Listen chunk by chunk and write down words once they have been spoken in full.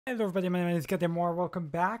Hello everybody, my name is More. Welcome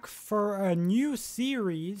back for a new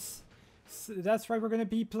series. That's right, we're going to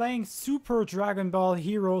be playing Super Dragon Ball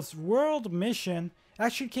Heroes World Mission. It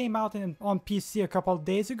actually came out on PC a couple of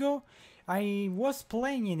days ago. I was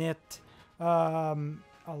playing in it a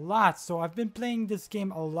lot, so I've been playing this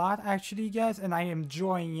game a lot actually, guys, and I am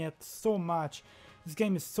enjoying it so much. This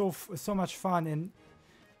game is so much fun, and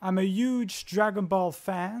I'm a huge Dragon Ball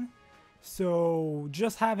fan. So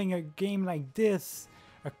just having a game like this,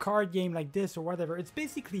 a card game like this or whatever, it's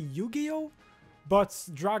basically Yu-Gi-Oh! But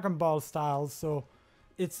Dragon Ball style, so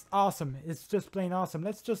it's awesome. It's just plain awesome.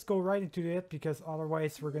 Let's just go right into it because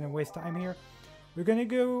otherwise we're gonna waste time here. We're gonna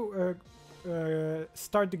go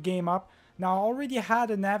start the game up. Now I already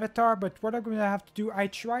had an avatar, but what I'm gonna have to do, I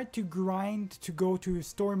tried to grind to go to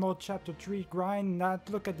story mode chapter 3, grind,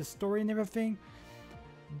 not look at the story and everything.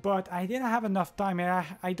 But I didn't have enough time, and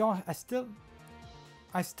I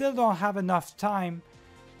still don't have enough time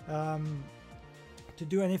to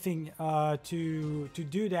do anything to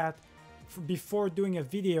do that before doing a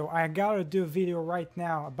video. I gotta do a video right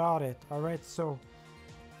now about it. All right, so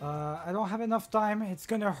I don't have enough time. It's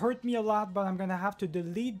gonna hurt me a lot, but I'm gonna have to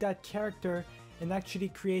delete that character and actually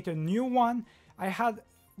create a new one.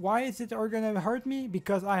 Why is it gonna hurt me?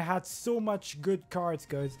 Because I had so much good cards,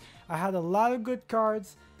 guys. I had a lot of good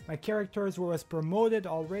cards. My characters was promoted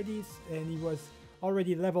already, and he was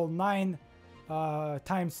already level 9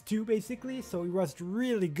 times 2 basically, so it was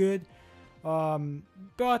really good.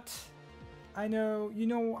 But I know,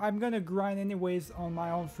 I'm gonna grind anyways on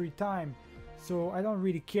my own free time, so I don't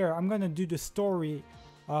really care. I'm gonna do the story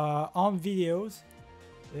on videos,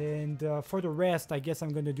 and for the rest I guess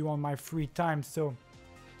I'm gonna do on my free time. So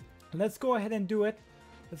let's go ahead and do it.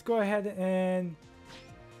 Let's go ahead and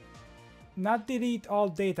not delete all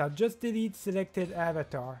data, just delete selected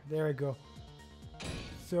avatar. There we go.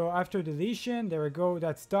 So after deletion, there we go,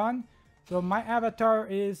 that's done. So my avatar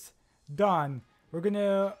is done. We're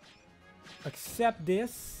gonna accept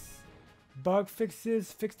this. Bug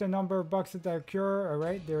fixes, fix the number of bugs that occur.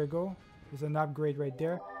 Alright, there we go. There's an upgrade right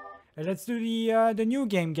there. And let's do the new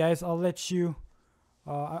game, guys. I'll let you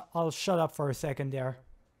I'll shut up for a second there.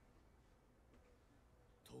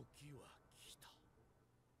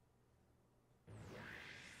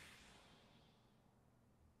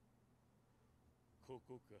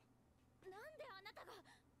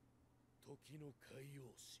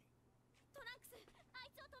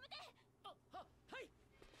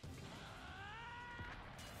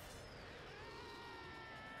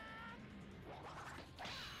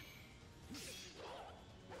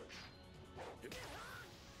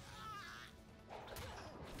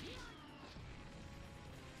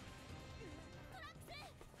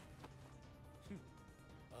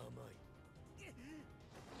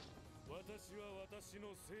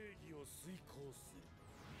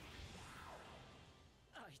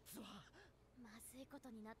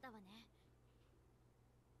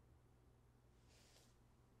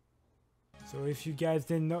 So if you guys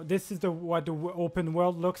didn't know, this is what the open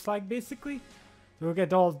world looks like basically. Look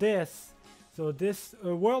at all this. So this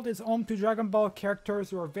world is home to Dragon Ball characters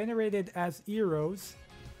who are venerated as heroes.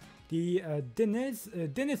 The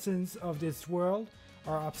denizens of this world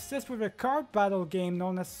are obsessed with a card battle game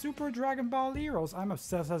known as Super Dragon Ball Heroes. I'm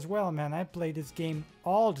obsessed as well, man. I play this game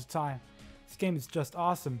all the time. This game is just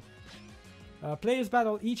awesome. Players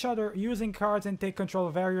battle each other using cards and take control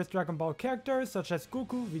of various Dragon Ball characters such as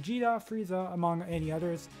Goku, Vegeta, Frieza, among any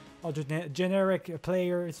others. All generic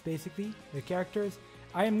players, basically, the characters.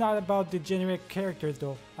 I am not about the generic characters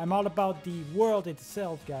though. I'm all about the world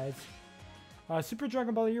itself, guys. Super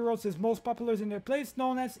Dragon Ball Heroes is most popular in a place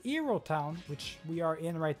known as Hero Town, which we are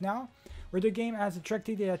in right now, where the game has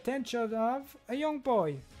attracted the attention of a young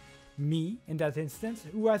boy, me in that instance,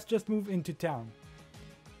 who has just moved into town.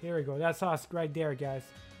 Here we go, that's us right there, guys.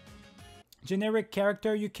 Generic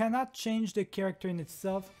character, you cannot change the character in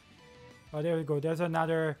itself. Oh, there we go, there's the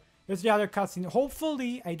other cutscene.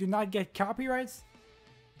 Hopefully I do not get copyrights,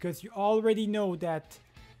 because you already know that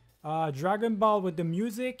Dragon Ball with the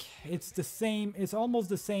music, it's almost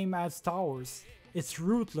the same as Star Wars. It's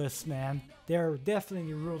ruthless, man. They're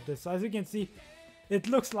definitely ruthless. So as you can see, it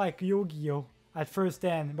looks like Yu-Gi-Oh! At first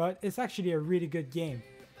hand, but it's actually a really good game.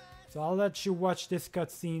 So I'll let you watch this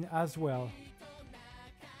cutscene as well.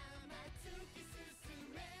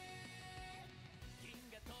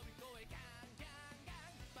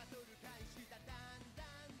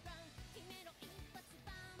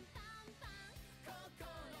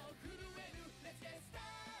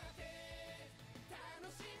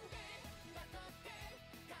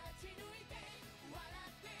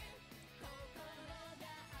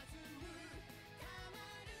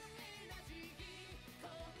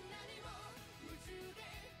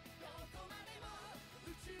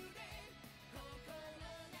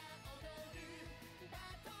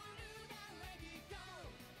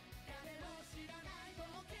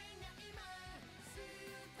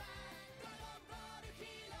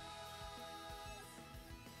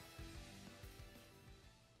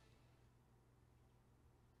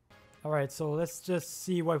 Alright, so let's just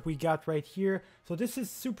see what we got right here. So this is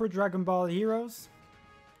Super Dragon Ball Heroes.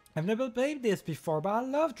 I've never played this before, but I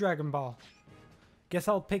love Dragon Ball. Guess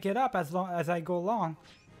I'll pick it up as long as I go along.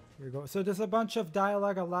 Here we go. So there's a bunch of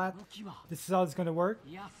dialogue, a lot. This is how it's gonna work.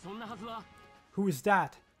 Who is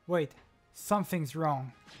that? Wait, something's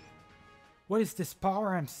wrong. What is this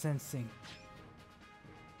power I'm sensing?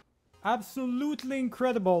 Absolutely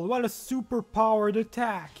incredible. What a super powered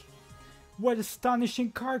attack. What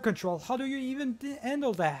astonishing card control. How do you even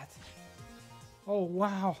handle that? Oh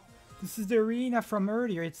wow. This is the arena from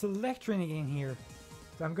earlier. It's electric in here.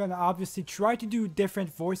 So I'm gonna obviously try to do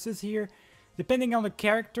different voices here. Depending on the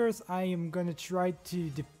characters, I am gonna try to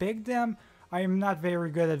depict them. I am not very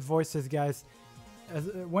good at voices, guys.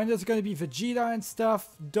 When there's gonna be Vegeta and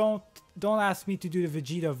stuff, don't ask me to do the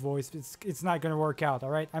Vegeta voice. It's not gonna work out,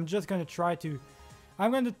 alright? I'm just gonna try to...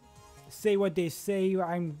 I'm gonna say what they say.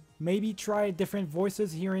 I'm maybe try different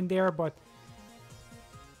voices here and there, but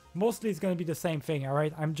mostly it's gonna be the same thing,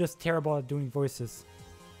 alright? I'm just terrible at doing voices.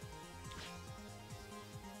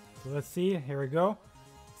 So let's see, here we go.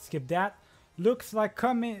 Skip that. Looks like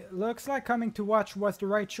coming to watch was the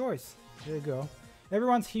right choice. Here we go.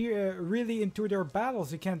 Everyone's here really into their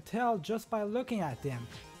battles, you can tell just by looking at them.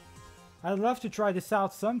 I'd love to try this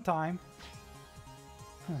out sometime.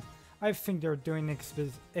 I think they're doing an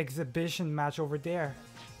exhibition match over there.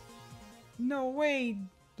 No way!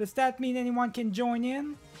 Does that mean anyone can join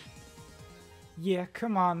in? Yeah,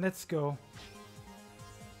 come on, let's go.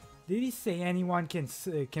 Did he say anyone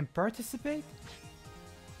can participate?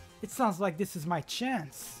 It sounds like this is my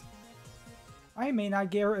chance. I may not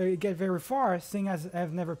get very far, seeing as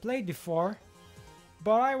I've never played before.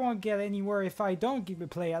 But I won't get anywhere if I don't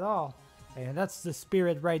play at all. And that's the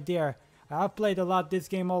spirit right there. I've played a lot this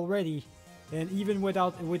game already. And even with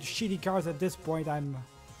shitty cards at this point, I'm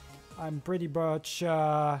pretty much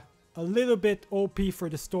a little bit OP for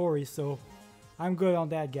the story. So I'm good on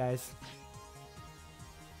that, guys.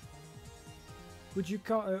 Would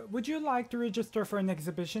you like to register for an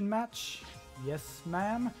exhibition match? Yes,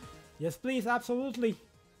 ma'am. Yes, please, absolutely.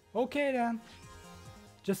 Okay then.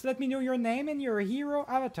 Just let me know your name and your hero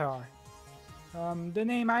avatar. The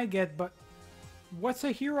name I get, but what's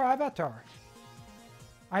a hero avatar?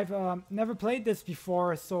 I've never played this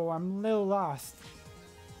before, so I'm a little lost.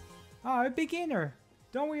 Ah, a beginner.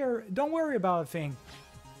 Don't worry about a thing.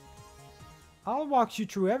 I'll walk you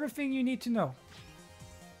through everything you need to know.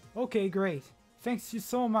 Okay, great. Thank you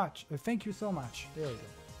so much. Thank you so much. There we go.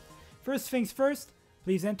 First things first.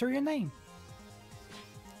 Please enter your name.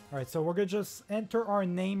 Alright, so we're gonna just enter our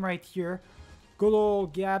name right here. Good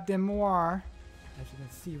old Gab Demoir. As you can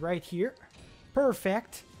see right here.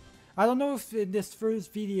 Perfect. I don't know if in this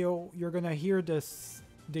first video you're gonna hear this.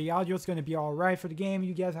 The audio is gonna be alright for the game.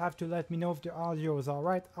 You guys have to let me know if the audio is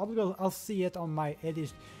alright. I'll see it on my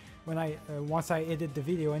edit when once I edit the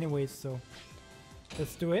video anyways, so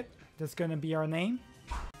let's do it. That's gonna be our name.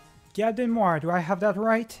 Gab Demoir, do I have that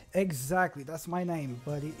right? Exactly, that's my name,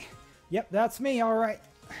 buddy. Yep, that's me, alright.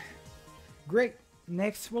 Great.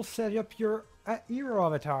 Next, we'll set up your hero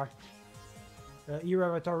avatar. Hero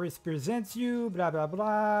avatar represents you, blah blah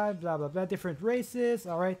blah, blah blah blah, different races,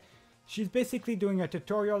 alright. She's basically doing a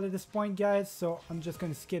tutorial at this point, guys, so I'm just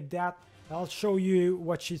gonna skip that. I'll show you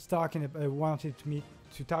what she's wanted me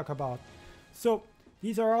to talk about. So,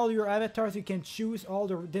 these are all your avatars. You can choose all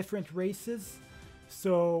the different races.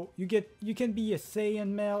 So you can be a Saiyan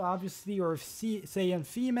male, obviously, or Saiyan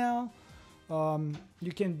female.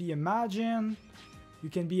 You can be a Majin. You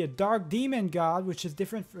can be a Dark Demon God, which is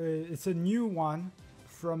different. It's a new one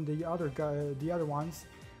from the other ones,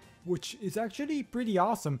 which is actually pretty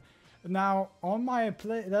awesome. Now on my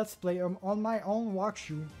let's play on my own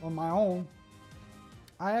walkthrough on my own,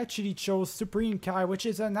 I actually chose Supreme Kai, which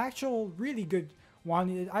is an actual really good one.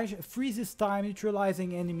 It freezes time,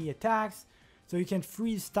 neutralizing enemy attacks. So you can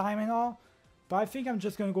freeze time and all. But I think I'm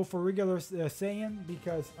just going to go for regular Saiyan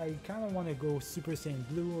because I kind of want to go Super Saiyan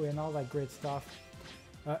Blue and all that great stuff.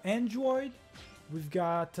 Android, we've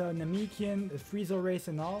got Namekian, Frieza race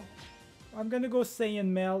and all. I'm going to go Saiyan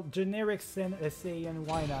Male, generic Saiyan,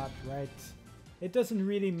 why not, right? It doesn't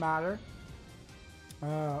really matter.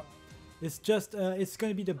 It's just, it's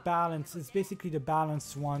going to be the balance. It's basically the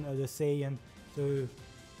balanced one of the Saiyan. So,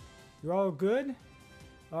 you're all good?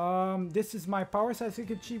 This is my power size you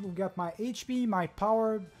can achieve. We've got my HP, my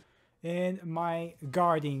power, and my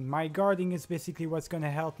guarding. My guarding is basically what's going to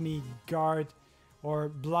help me guard or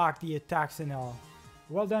block the attacks and all.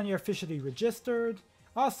 Well done, you're officially registered.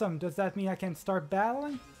 Awesome, does that mean I can start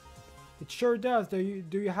battling? It sure does. Do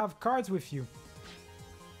you have cards with you?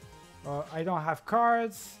 I don't have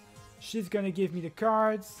cards. She's gonna give me the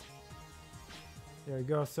cards. There we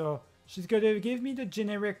go. So she's gonna give me the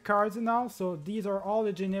generic cards and all. So these are all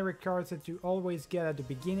the generic cards that you always get at the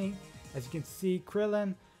beginning. As you can see,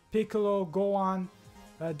 Krillin, Piccolo, Gohan.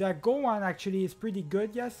 That Gohan actually is pretty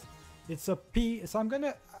good, yes. It's a P. So I'm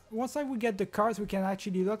gonna, once we get the cards, we can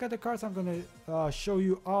actually look at the cards. I'm gonna show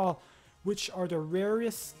you all which are the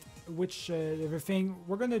rarest, which everything.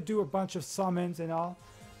 We're gonna do a bunch of summons and all.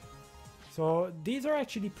 So these are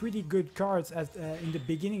actually pretty good cards as in the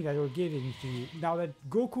beginning that we're giving to you. Now that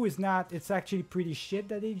Goku is not, it's actually pretty shit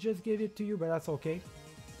that they just give it to you, but that's okay.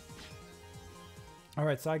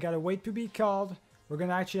 Alright, so I gotta wait to be called. We're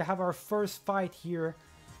gonna actually have our first fight here.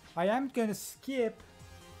 I am gonna skip.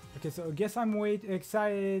 Okay, so I guess I'm more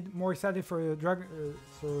excited for Dragon,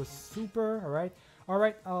 for Super.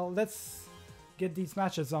 Alright, let's get these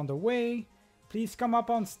matches on the way. Please come up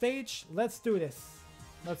on stage. Let's do this.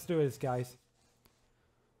 Let's do this, guys.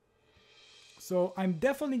 So I'm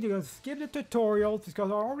definitely gonna skip the tutorials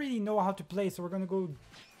because I already know how to play. So we're gonna go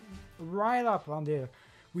right up on there.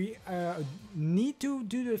 We need to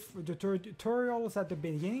do the tutorials at the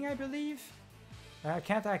beginning, I believe. I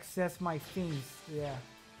can't access my things. Yeah.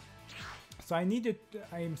 So I need it.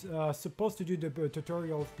 I'm supposed to do the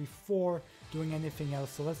tutorials before doing anything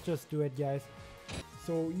else. So let's just do it, guys.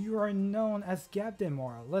 So you are known as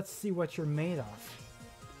Gabdemora. Let's see what you're made of.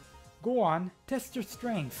 Go on, test your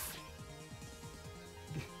strength.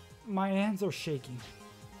 My hands are shaking,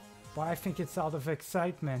 but I think it's out of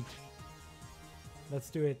excitement. Let's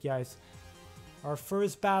do it, guys. Our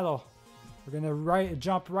first battle. We're gonna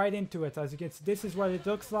jump right into it. As you can see, this is what it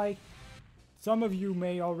looks like. Some of you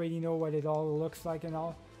may already know what it all looks like and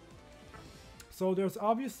all. So there's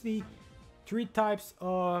obviously 3 types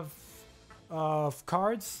of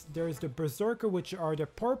cards. There's the Berserker, which are the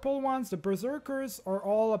purple ones. The Berserkers are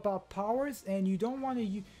all about powers, and you don't want to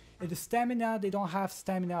use the stamina. They don't have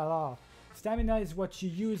stamina at all. Stamina is what you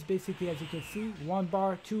use basically, as you can see. 1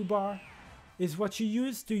 bar, 2 bar is what you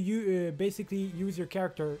use to basically use your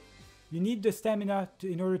character. You need the stamina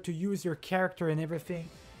in order to use your character and everything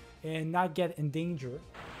and not get in danger.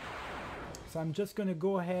 So I'm just gonna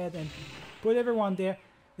go ahead and put everyone there.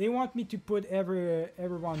 They want me to put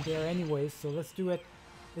everyone there anyways, so let's do it.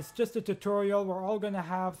 It's just a tutorial. We're all gonna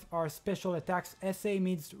have our special attacks. SA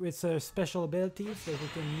means it's a special ability that we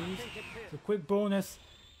can use. So quick bonus.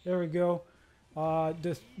 There we go.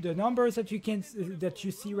 The numbers that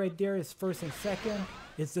you see right there is first and second.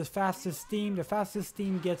 It's the fastest team. The fastest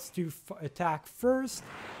team gets to attack first,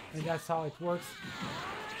 and that's how it works.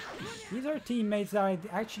 These are teammates that I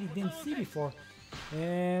actually didn't see before,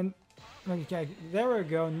 and okay, there we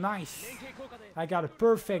go. Nice. I got it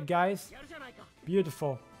perfect, guys.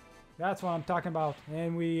 Beautiful. That's what I'm talking about.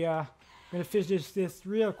 And we gonna finish this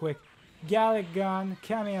real quick. Gallic Gun,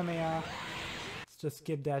 Kamehameha. Let's just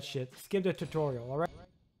skip that shit. Skip the tutorial, alright?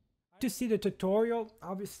 To see the tutorial,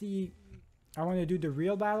 obviously, I want to do the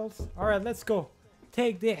real battles. Alright, let's go.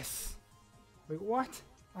 Take this. Wait, what?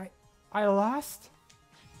 I lost?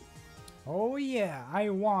 Oh yeah, I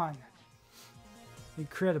won.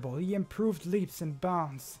 Incredible. He improved leaps and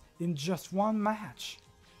bounds in just 1 match.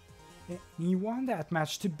 He won that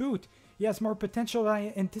match to boot. He has more potential than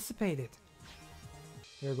I anticipated.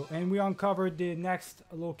 There we go. And we uncovered the next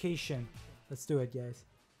location. Let's do it, guys.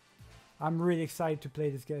 I'm really excited to play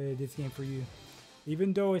this game for you.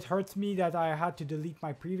 Even though it hurts me that I had to delete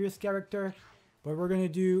my previous character. But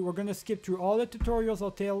we're gonna skip through all the tutorials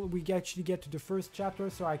until we actually get to the first chapter,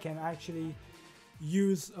 so I can actually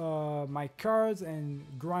use my cards and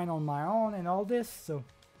grind on my own and all this. So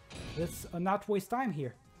let's not waste time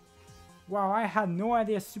here. Wow, I had no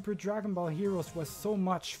idea Super Dragon Ball Heroes was so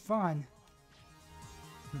much fun.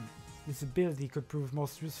 This ability could prove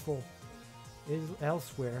most useful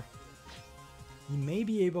elsewhere. He may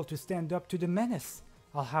be able to stand up to the menace.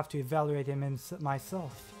 I'll have to evaluate him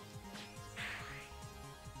myself.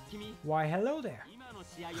 Why, hello there.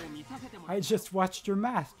 I just watched your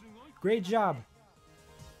math. Great job.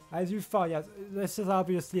 As you thought, yes, this is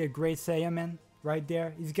obviously a great Saiyaman right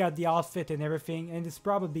there. He's got the outfit and everything, and it's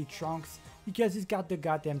probably Trunks because he's got the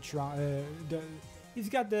goddamn he's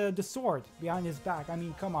got the sword behind his back. I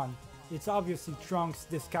mean, come on. It's obviously Trunks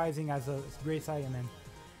disguising as a great Saiyaman.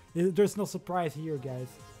 There's no surprise here, guys.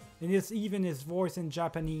 And it's even his voice in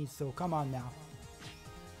Japanese, so come on now.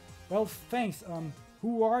 Well, thanks.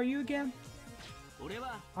 Who are you again?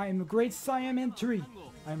 I am a great Saiyaman 3.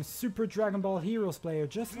 I'm a Super Dragon Ball Heroes player,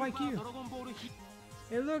 just like you.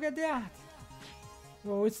 Hey, look at that!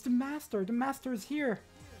 Whoa, it's the Master. The Master is here.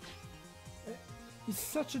 He's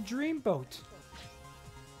such a dreamboat.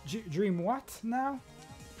 Dream what now?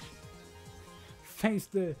 Thanks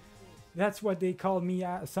to... That's what they call me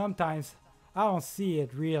sometimes. I don't see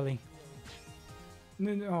it really.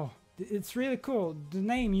 No, it's really cool. The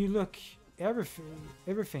name, you look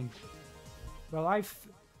everything. Well,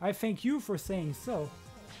 I thank you for saying so.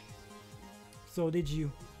 So did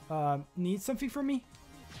you need something from me?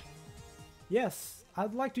 Yes,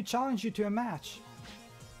 I'd like to challenge you to a match.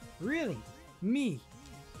 Really? Me?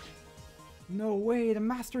 No way, the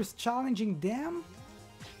master's challenging them?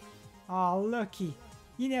 Aw, lucky.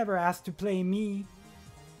 You never asked to play me.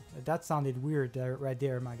 That sounded weird there, right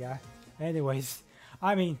there, my guy. Anyways,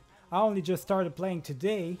 I mean, I only just started playing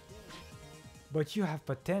today. But you have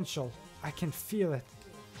potential. I can feel it.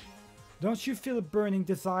 Don't you feel a burning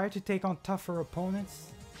desire to take on tougher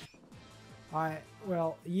opponents?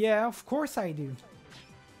 Well, yeah, of course I do.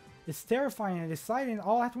 It's terrifying and exciting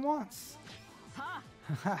all at once.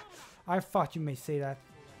 I thought you may say that.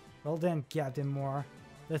 Well then, Captain Moore,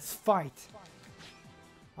 let's fight.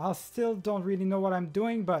 I still don't really know what I'm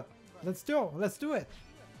doing, but let's do it.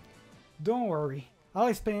 Don't worry, I'll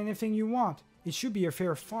explain anything you want. It should be a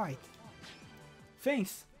fair fight.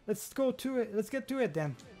 Thanks. Let's go to it. Let's get to it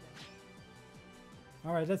then.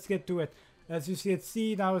 All right, let's get to it. As you can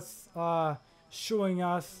see, now it's showing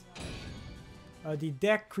us the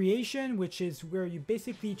deck creation, which is where you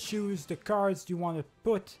basically choose the cards you want to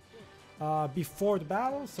put before the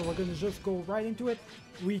battle. So we're gonna just go right into it.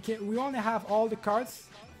 We only have all the cards.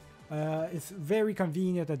 It's very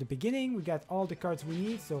convenient at the beginning. We got all the cards we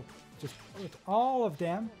need, so just put all of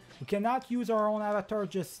them. We cannot use our own avatar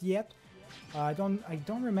just yet. I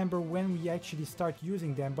don't remember when we actually start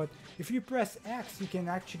using them, but if you press X, you can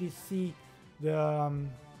actually see the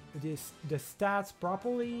stats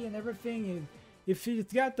properly and everything. If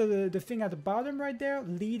it's got the thing at the bottom right there,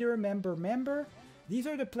 leader, member, these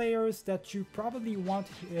are the players that you probably want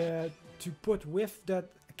to put with that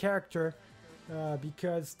character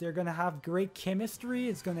because they're gonna have great chemistry.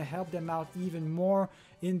 It's gonna help them out even more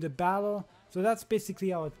in the battle. So that's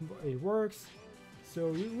basically how it works.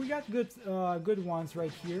 So we got good ones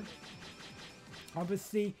right here.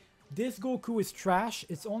 Obviously, this Goku is trash.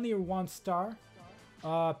 It's only a 1 star.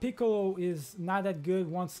 Piccolo is not that good,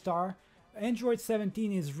 1 star. Android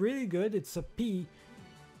 17 is really good. It's a P,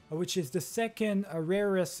 which is the second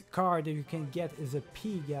rarest card that you can get is a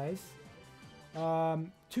P, guys.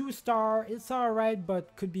 2 star, it's alright,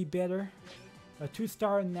 but could be better. A 2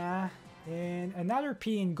 star, nah. And another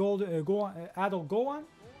P in gold, Adult Gohan.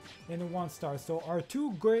 And a 1 star. So our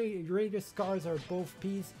two greatest cards are both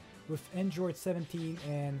P's with Android 17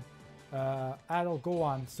 and Adult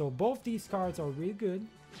Gohan. So both these cards are really good.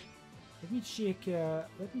 Let me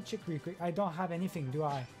check real quick. I don't have anything, do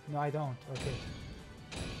I? No, I don't. Okay.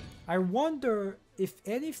 I wonder if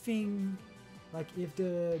anything, like if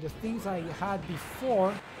the things I had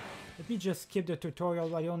before. Let me just skip the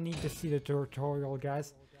tutorial. I don't need to see the tutorial,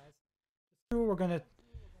 guys. We're gonna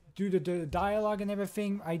do the dialogue and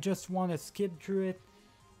everything. I just want to skip through it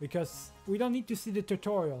because we don't need to see the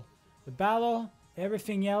tutorial. The battle,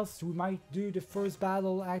 everything else, we might do the first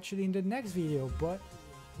battle actually in the next video, but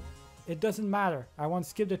it doesn't matter. I want to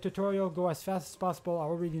skip the tutorial, go as fast as possible. I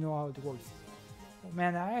already know how it works. Oh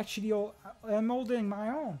man, I'm holding my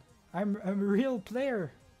own. I'm a real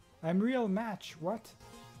player. I'm real match. What?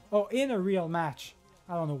 Oh, in a real match.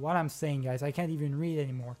 I don't know what I'm saying, guys. I can't even read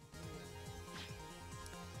anymore.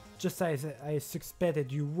 Just as I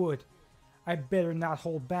suspected you would. I better not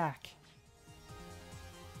hold back.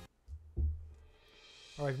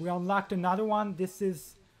 Alright, we unlocked another one. This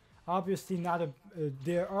is obviously not a...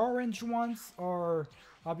 the orange ones are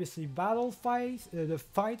obviously battle fights, the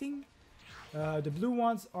fighting. The blue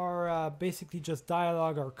ones are basically just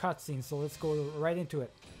dialogue or cutscenes. So let's go right into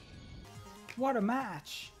it. What a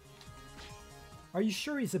match! Are you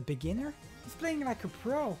sure he's a beginner? He's playing like a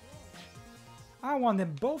pro. I want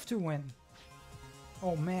them both to win.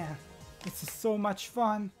 Oh man, this is so much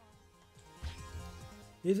fun.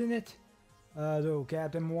 Isn't it? Though,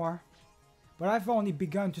 Captain Moore. But I've only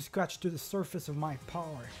begun to scratch to the surface of my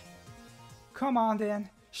power. Come on then,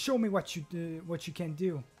 show me what you can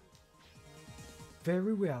do.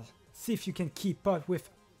 Very well. See if you can keep up with...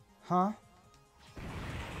 Huh?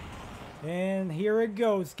 And here it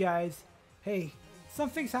goes, guys. Hey,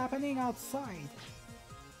 something's happening outside.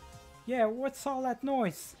 Yeah, what's all that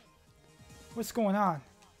noise? What's going on?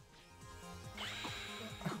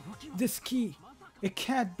 This key. It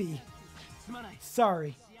can't be.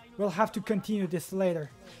 Sorry. We'll have to continue this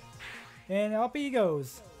later. And up he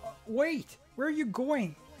goes. Wait! Where are you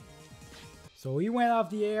going? So he went off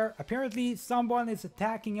the air. Apparently someone is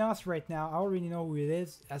attacking us right now. I already know who it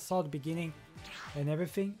is. I saw the beginning and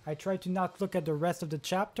everything. I tried to not look at the rest of the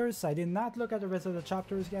chapters. I did not look at the rest of the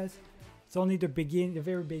chapters, guys. It's only the beginning, the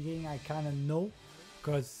very beginning I kind of know,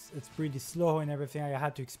 because it's pretty slow and everything. I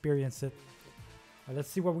had to experience it. Let's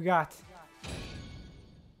see what we got.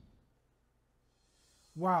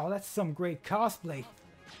 Wow, that's some great cosplay.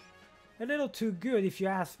 A little too good if you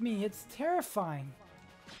ask me. It's terrifying.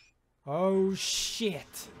 Oh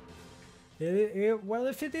shit. Well,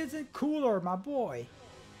 if it isn't Cooler, my boy.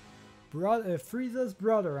 Frieza's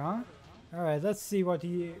brother, huh? Alright, let's see what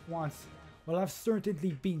he wants. Well, I've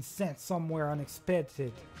certainly been sent somewhere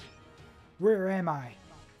unexpected. Where am I?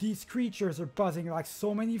 These creatures are buzzing like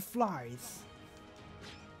so many flies.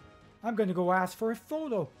 I'm gonna go ask for a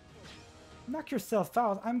photo. Knock yourself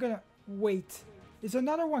out. I'm gonna... Wait. Is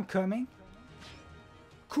another one coming?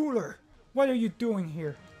 Cooler, what are you doing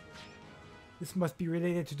here? This must be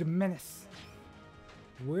related to the menace.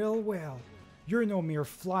 Well, well. You're no mere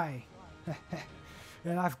fly.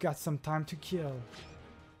 And I've got some time to kill.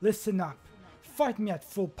 Listen up. Fight me at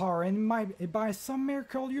full power and by some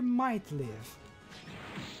miracle you might live.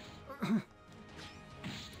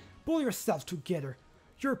 Pull yourself together.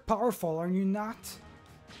 You're powerful, are you not?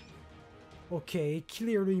 Okay, it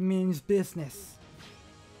clearly means business.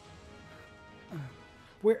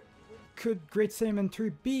 Where could Great Cinnamon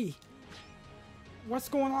Tree be? What's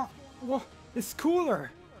going on? Whoa, it's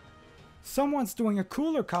Cooler! Someone's doing a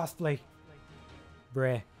Cooler cosplay.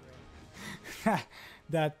 Bruh.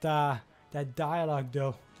 that dialogue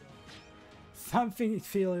though. Something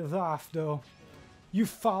feels off though. You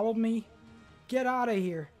followed me? Get out of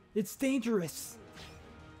here. It's dangerous.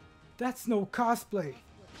 That's no cosplay.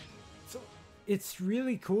 So, it's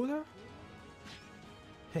really Cooler?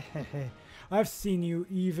 I've seen you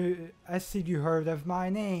heard of my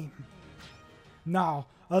name. Now,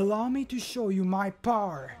 allow me to show you my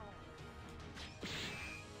power.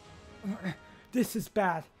 This is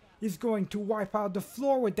bad. He's going to wipe out the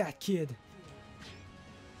floor with that kid.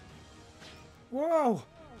 Whoa!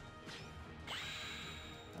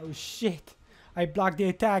 Oh shit. I blocked the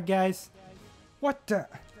attack, guys. What the?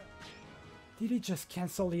 Did he just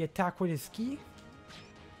cancel the attack with his key?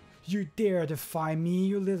 You dare defy me,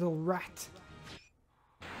 you little rat.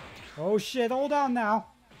 Oh shit, hold on now.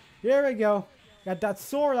 Here we go. Got that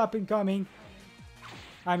sword up and coming.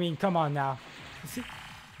 I mean, come on now. You see?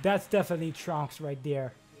 That's definitely Trunks right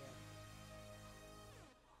there.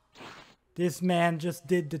 This man just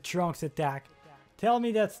did the Trunks attack. Tell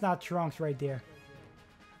me that's not Trunks right there.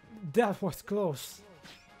 That was close.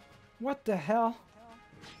 What the hell?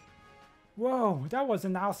 Whoa, that was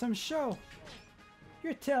an awesome show.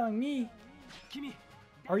 You're telling me?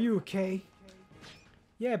 Are you okay?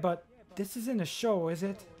 Yeah, but this isn't a show, is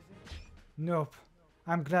it? Nope.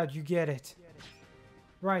 I'm glad you get it.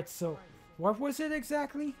 Right, so what was it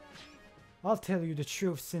exactly? I'll tell you the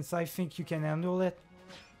truth since I think you can handle it.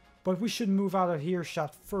 But we should move out of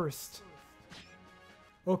earshot first.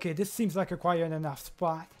 Okay, this seems like a quiet enough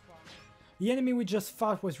spot. The enemy we just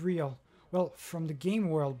fought was real. Well, from the game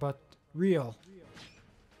world, but real.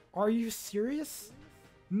 Are you serious?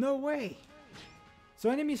 No way! So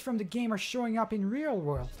enemies from the game are showing up in real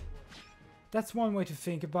world. That's one way to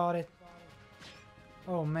think about it.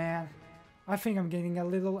 Oh man, I think I'm getting a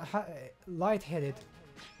little lightheaded.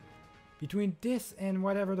 Between this and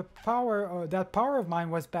whatever the power, that power of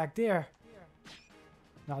mine was back there.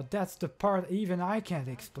 Now that's the part even I can't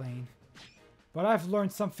explain. But I've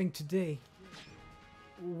learned something today.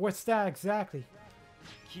 What's that exactly?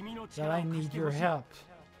 That I need your help.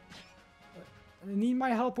 I need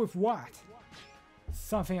my help with what?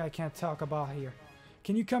 Something I can't talk about here.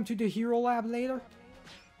 Can you come to the Hero Lab later?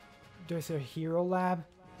 There's a Hero Lab?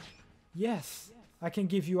 Yes, I can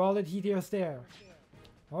give you all the details there.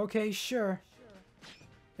 Okay, sure.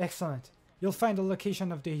 Excellent. You'll find the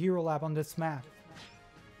location of the Hero Lab on this map.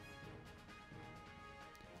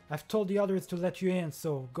 I've told the others to let you in,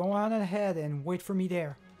 so go on ahead and wait for me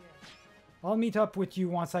there. I'll meet up with you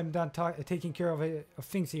once I'm done taking care of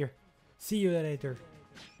things here. See you later.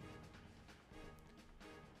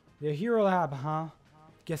 The Hero Lab, huh?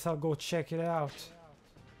 Guess I'll go check it out.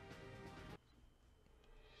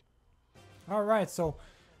 Alright, so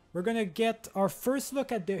we're gonna get our first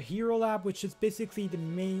look at the Hero Lab, which is basically the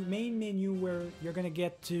main menu where you're gonna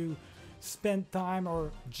get to spend time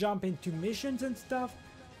or jump into missions and stuff.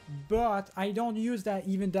 But I don't use that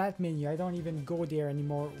menu. I don't even go there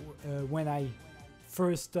anymore. When I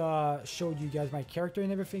first showed you guys my character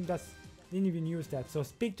and everything, didn't even use that. So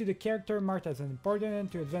speak to the character marked as an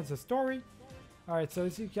important to advance the story. Alright, so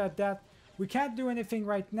as you got that, we can't do anything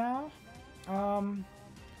right now.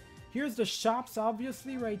 Here's the shops,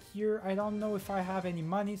 obviously, right here. I don't know if I have any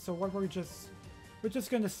money, so what we're just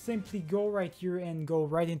gonna simply go right here and go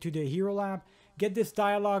right into the Hero Lab. get this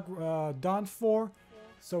dialogue done for,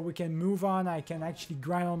 so we can move on. I can actually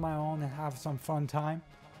grind on my own and have some fun time.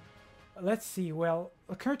 Let's see, well,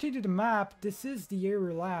 according to the map, this is the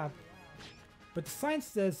Hero Lab. But the sign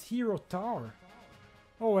says Hero Tower.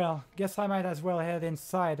 Oh well, guess I might as well head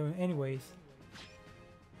inside anyways.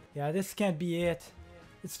 Yeah, this can't be it.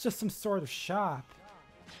 It's just some sort of shop.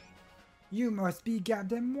 You must be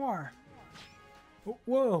Gardemoir. Oh,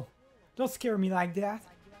 whoa, don't scare me like that.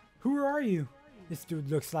 Who are you? This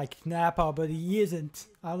dude looks like Nappa, but he isn't.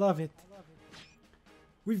 I love it.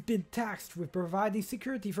 We've been tasked with providing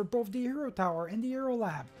security for both the Hero Tower and the Hero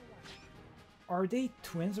Lab. Are they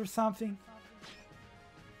twins or something?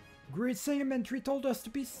 Great Saiyaman told us to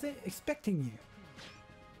be expecting you.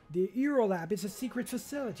 The Hero Lab is a secret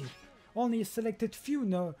facility. Only a selected few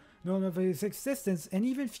know of its existence, and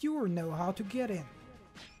even fewer know how to get in.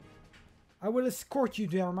 I will escort you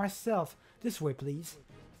there myself. This way, please.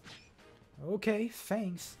 Okay,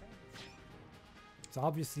 thanks. So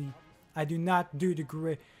obviously, I do not do the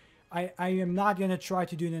great... I am not gonna try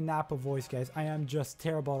to do the Nappa voice, guys. I am just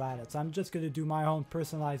terrible at it. So I'm just gonna do my own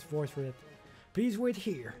personalized voice for it. Please wait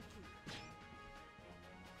here.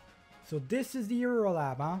 So this is the Hero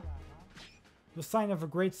Lab, huh? No sign of a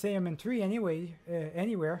Great Saiyaman 3 anyway,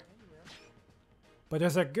 anywhere. But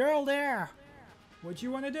there's a girl there! What do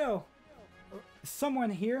you want to do? Someone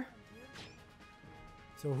here?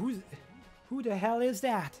 So who the hell is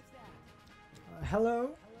that?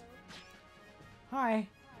 Hello? Hi.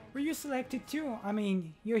 Were you selected too? I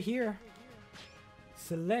mean, you're here.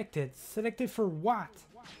 Selected? Selected for what?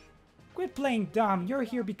 Quit playing dumb. You're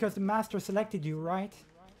here because the master selected you, right?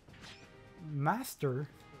 Master?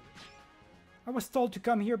 I was told to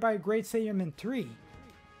come here by Great Saiyaman 3.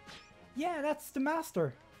 Yeah, that's the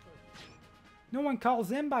master. No one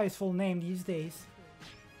calls him by his full name these days.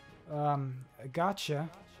 Gotcha.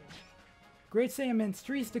 Great Saiyaman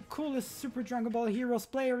 3 is the coolest Super Dragon Ball Heroes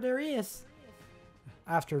player there is.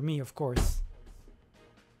 After me, of course.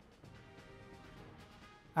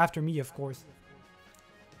 After me, of course.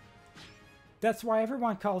 That's why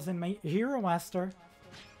everyone calls him a Hero Master.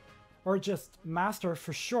 Or just Master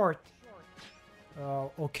for short.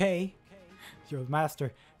 Okay. You're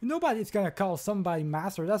Master. Nobody's gonna call somebody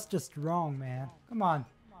Master. That's just wrong, man. Come on.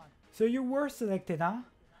 So you were selected, huh?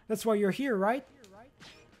 That's why you're here, right?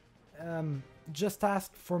 Just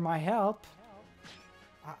asked for my help.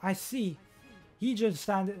 I see. He just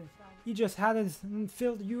hadn't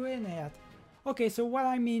filled you in yet. Okay, so what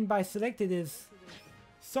I mean by selected is...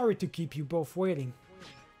 Sorry to keep you both waiting.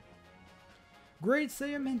 Great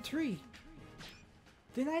Saiyaman 3.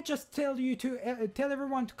 Didn't I just tell you to tell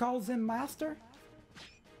everyone to call him Master?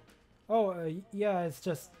 Oh, yeah, it's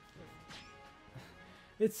just...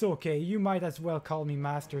 It's okay, you might as well call me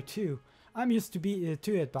Master too. I'm used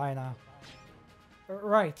to it by now.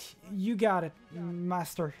 Right, you got it,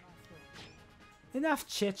 Master. Enough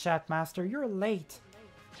chit-chat, Master, you're late.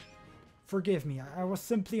 Forgive me, I was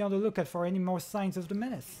simply on the lookout for any more signs of the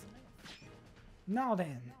menace. Now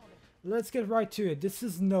then, let's get right to it. This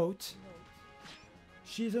is Note.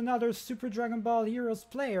 She's another Super Dragon Ball Heroes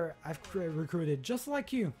player I've recruited, just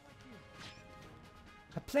like you.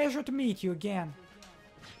 A pleasure to meet you again.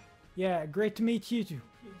 Yeah, great to meet you too.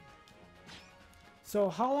 So,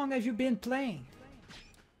 how long have you been playing?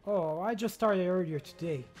 Oh, I just started earlier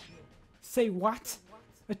today. Say what?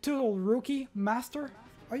 A total rookie, Master?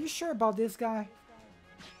 Are you sure about this guy?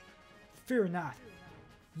 Fear not.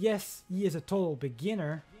 Yes, he is a total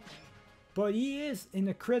beginner, but he is an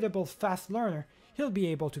incredible fast learner. He'll be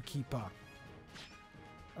able to keep up.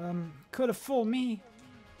 Could have fooled me.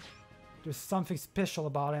 There's something special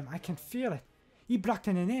about him. I can feel it. He blocked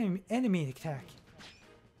an enemy attack.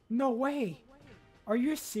 No way. Are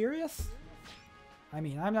you serious? I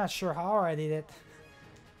mean, I'm not sure how I did it.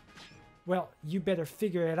 Well, you better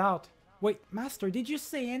figure it out. Wait, Master, did you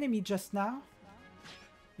say enemy just now?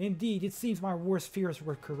 Indeed, it seems my worst fears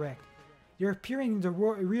were correct. You're appearing in the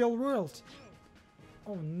real world.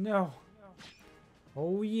 Oh no.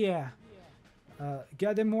 Oh yeah.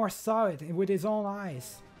 Gardemoir saw it with his own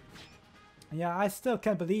eyes. Yeah, I still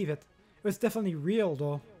can't believe it. It was definitely real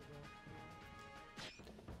though.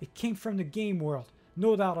 It came from the game world,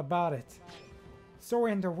 no doubt about it. So we're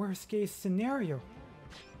in the worst case scenario.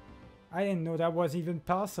 I didn't know that was even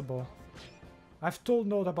possible. I've told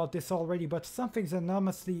Note about this already, but something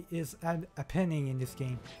anomalously is happening in this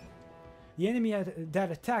game. The enemy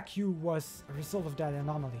that attacked you was a result of that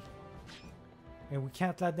anomaly. And we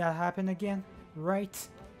can't let that happen again, right?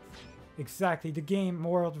 Exactly, the game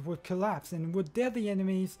world would collapse and deadly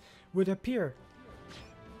enemies would appear.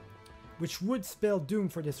 Which would spell doom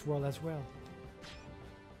for this world as well.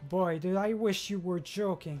 boy, did I wish you were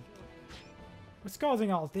joking. What's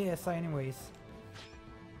causing all this anyways?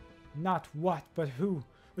 Not what, but who.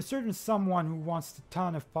 A certain someone who wants a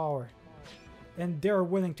ton of power. And they're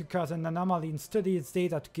willing to cause an anomaly and study its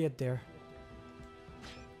data to get there.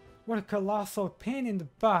 What a colossal pain in the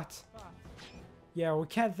butt. Yeah, we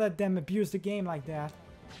can't let them abuse the game like that.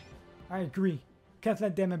 I agree. Can't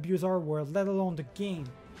let them abuse our world, let alone the game.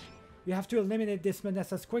 We have to eliminate this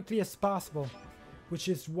menace as quickly as possible. Which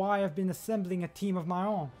is why I've been assembling a team of my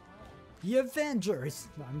own. The Avengers!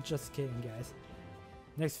 No, I'm just kidding, guys.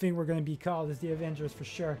 Next thing we're gonna be called is the Avengers for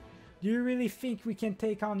sure. Do you really think we can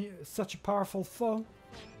take on such a powerful foe?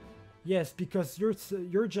 Yes, because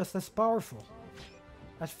you're just as powerful.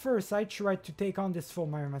 At first, I tried to take on this foe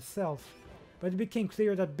by myself, but it became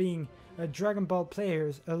clear that being a Dragon Ball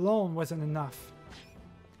player alone wasn't enough.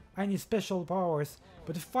 I need special powers,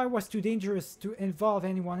 but the fight was too dangerous to involve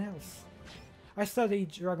anyone else. I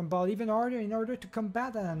studied Dragon Ball even harder in order to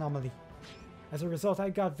combat that anomaly. As a result, I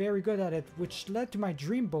got very good at it, which led to my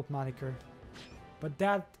Dreamboat moniker. But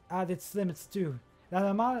that had its limits too. That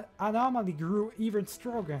anomaly grew even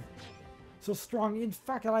stronger. So strong, in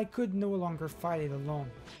fact, that I could no longer fight it alone.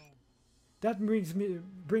 That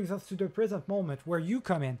brings us to the present moment where you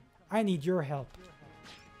come in. I need your help.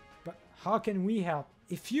 But how can we help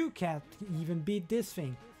if you can't even beat this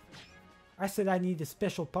thing? I said I needed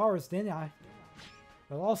special powers, didn't I?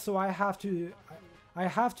 But also I have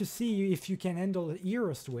to see if you can handle the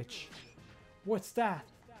hero switch. What's that?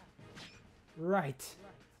 Right.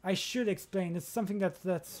 I should explain. It's something that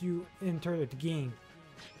lets you enter the game.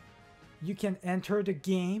 You can enter the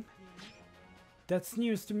game? That's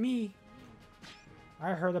news to me.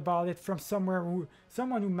 I heard about it from someone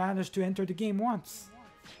who managed to enter the game once.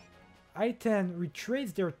 I then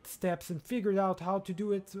retraced their steps and figured out how to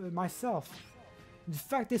do it myself. In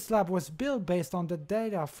fact, this lab was built based on the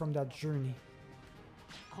data from that journey.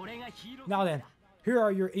 Now then, here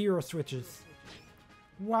are your hero switches.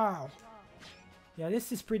 Wow. Yeah,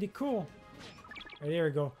 this is pretty cool. There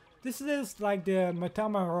we go. This is like the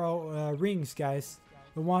Matamaro rings, guys.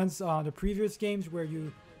 The ones on the previous games where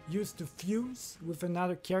you used to fuse with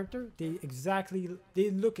another character.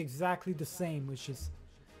 They look exactly the same, which is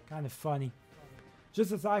kind of funny.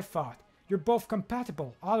 Just as I thought. You're both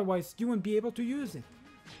compatible, otherwise you wouldn't be able to use it.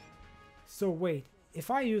 So wait, if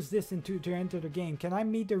I use this to enter the game, can I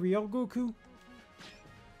meet the real Goku?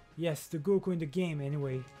 Yes, the Goku in the game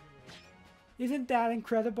anyway. Isn't that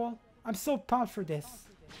incredible? I'm so pumped for this.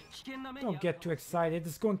 Don't get too excited,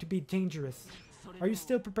 it's going to be dangerous. Are you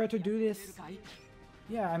still prepared to do this?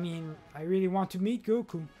 Yeah, I mean, I really want to meet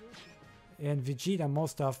Goku. And Vegeta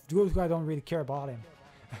most of. Goku, I don't really care about him.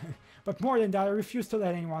 But more than that, I refuse to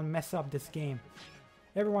let anyone mess up this game.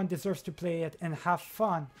 Everyone deserves to play it and have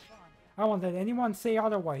fun. I won't let anyone say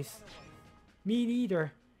otherwise. Me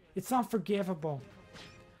neither. It's unforgivable.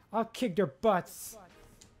 I'll kick their butts.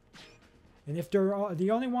 And if they're the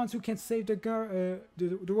only ones who can save the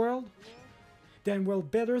world, then we'll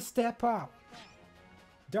better step up.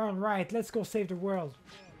 Darn right, let's go save the world.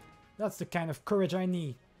 That's the kind of courage I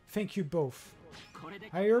need. Thank you both.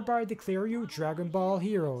 I hereby declare you Dragon Ball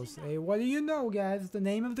heroes. Hey, what do you know, guys? The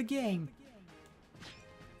name of the game.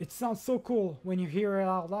 It sounds so cool when you hear it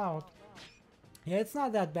out loud. Yeah, it's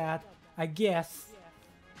not that bad, I guess.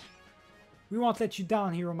 We won't let you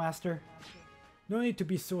down, Hero Master. No need to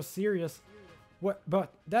be so serious.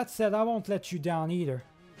 But that said, I won't let you down either.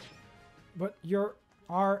 But you're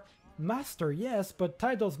our master, yes, but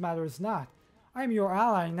titles matters not. I'm your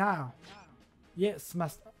ally now. Yes,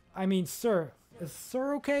 master. I mean, sir. Is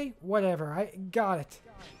sir okay? Whatever, I got it.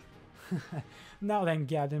 Now then,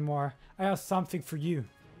 Gadinmore, I have something for you.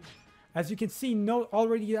 As you can see, Note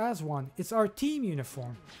already has one. It's our team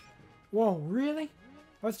uniform. Whoa, really?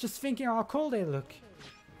 I was just thinking how cool they look.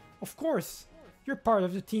 Of course, you're part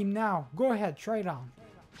of the team now. Go ahead, try it on.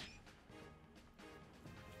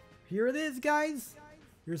 Here it is, guys.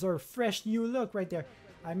 Here's our fresh new look right there.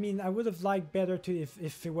 I mean, I would have liked better to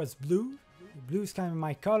if it was blue. Blue's kind of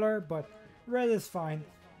my color, but red is fine.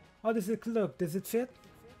 How does it look? Does it fit?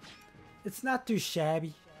 It's not too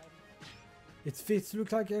shabby. It fits you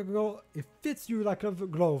like a glove. It fits you like a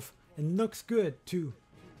glove and looks good too.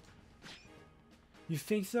 You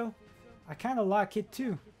think so? I kind of like it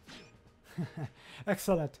too.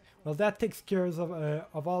 Excellent. Well, that takes care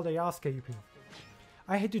of all the housekeeping.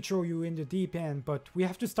 I hate to throw you in the deep end, but we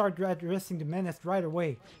have to start addressing the menace right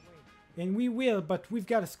away. And we will, but we've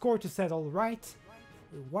got a score to settle, right?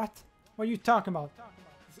 What? What are you talking about?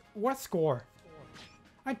 What score?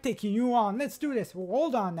 I'm taking you on. Let's do this. Well,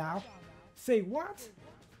 hold on now. Say what?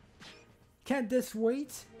 Can't this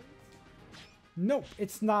wait? Nope,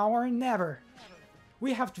 it's now or never.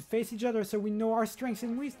 We have to face each other so we know our strengths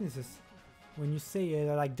and weaknesses. When you say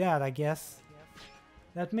it like that, I guess.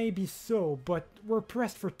 That may be so, but we're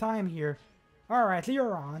pressed for time here. Alright,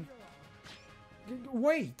 you're on.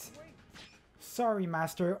 Wait! Sorry,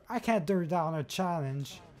 Master, I can't turn down a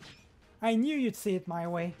challenge. I knew you'd say it my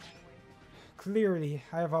way. Clearly,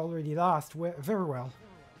 I have already lost very well.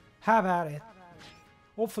 Have at it.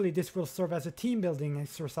 Hopefully this will serve as a team-building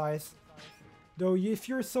exercise. Though if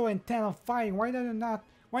you're so intent on fighting, why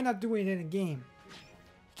not do it in a game?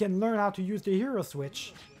 You can learn how to use the hero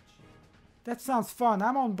switch. That sounds fun,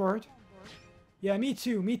 I'm on board. Yeah, me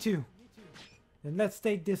too, me too. Then let's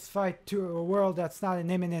take this fight to a world that's not in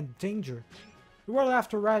imminent danger. The world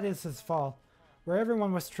after Raditz' fall, where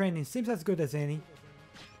everyone was training, seems as good as any.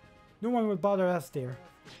 No one will bother us there.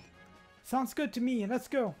 Sounds good to me, let's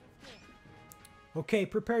go. Okay,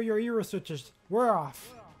 prepare your hero switches. We're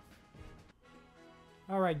off.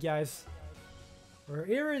 Alright guys. Well,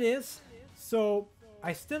 here it is. So,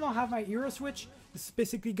 I still don't have my hero switch. This is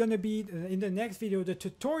basically gonna be, in the next video, the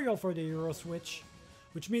tutorial for the hero switch.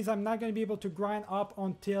 Which means I'm not gonna be able to grind up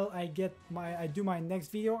until I do my next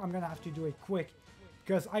video. I'm gonna have to do it quick.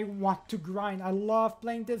 Because I want to grind. I love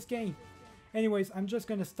playing this game. Anyways, I'm just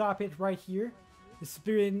gonna stop it right here. It's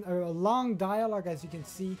been a long dialogue, as you can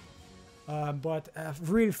see. But a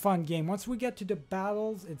really fun game. Once we get to the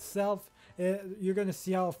battles itself, you're gonna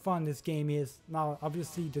see how fun this game is. Now,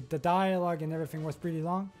 obviously, the dialogue and everything was pretty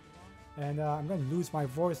long. And I'm gonna lose my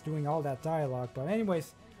voice doing all that dialogue. But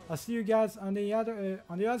anyways, I'll see you guys on the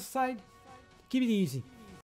other side. Keep it easy.